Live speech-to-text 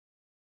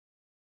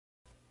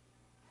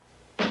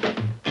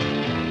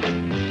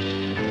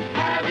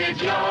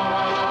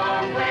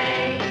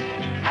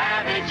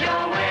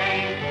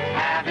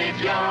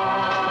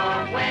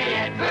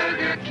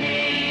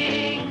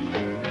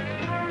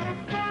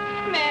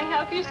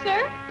help you,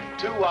 sir?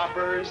 2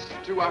 Whoppers,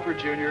 2 Whopper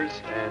Juniors,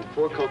 and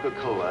 4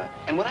 Coca-Cola.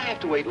 And would I have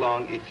to wait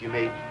long if you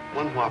made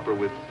 1 Whopper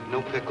with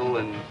no pickle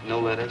and no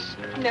lettuce?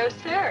 No,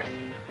 sir.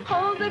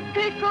 Hold the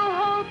pickle,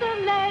 hold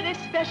the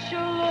lettuce.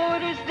 Special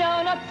orders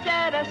don't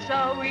upset us.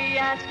 All we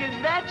ask is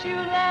that you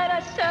let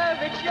us serve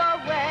it your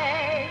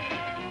way.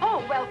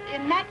 Oh, well,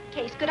 in that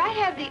case, could I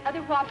have the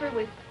other Whopper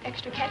with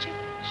extra ketchup?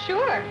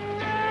 Sure.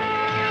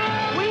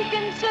 We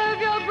can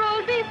serve your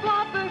broiled beef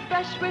Whopper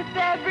fresh with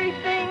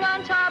everything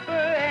on topper.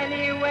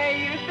 Any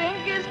way you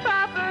think is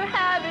proper,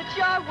 have it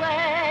your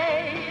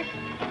way.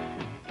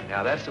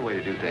 Now, that's the way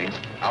to do things.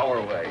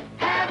 Our way.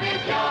 Have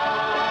it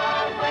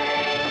your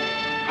way.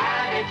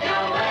 Have it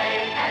your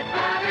way at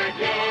Burger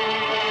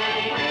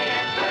King.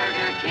 At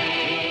Burger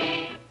King.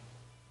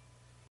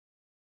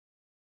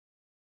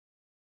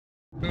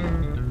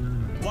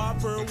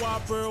 Whopper,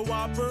 Whopper,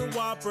 Whopper,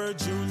 Whopper,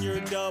 Junior,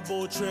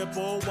 Double,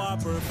 Triple,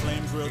 Whopper,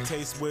 Flame Grill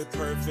taste with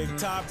perfect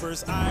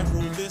toppers. I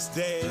rule this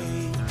day.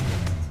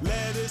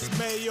 Lettuce,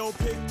 mayo,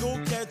 pickle,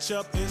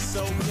 ketchup, it's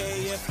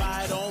okay if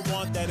I don't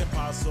want that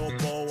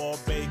Impossible or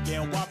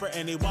bacon Whopper,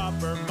 any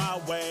Whopper my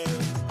way.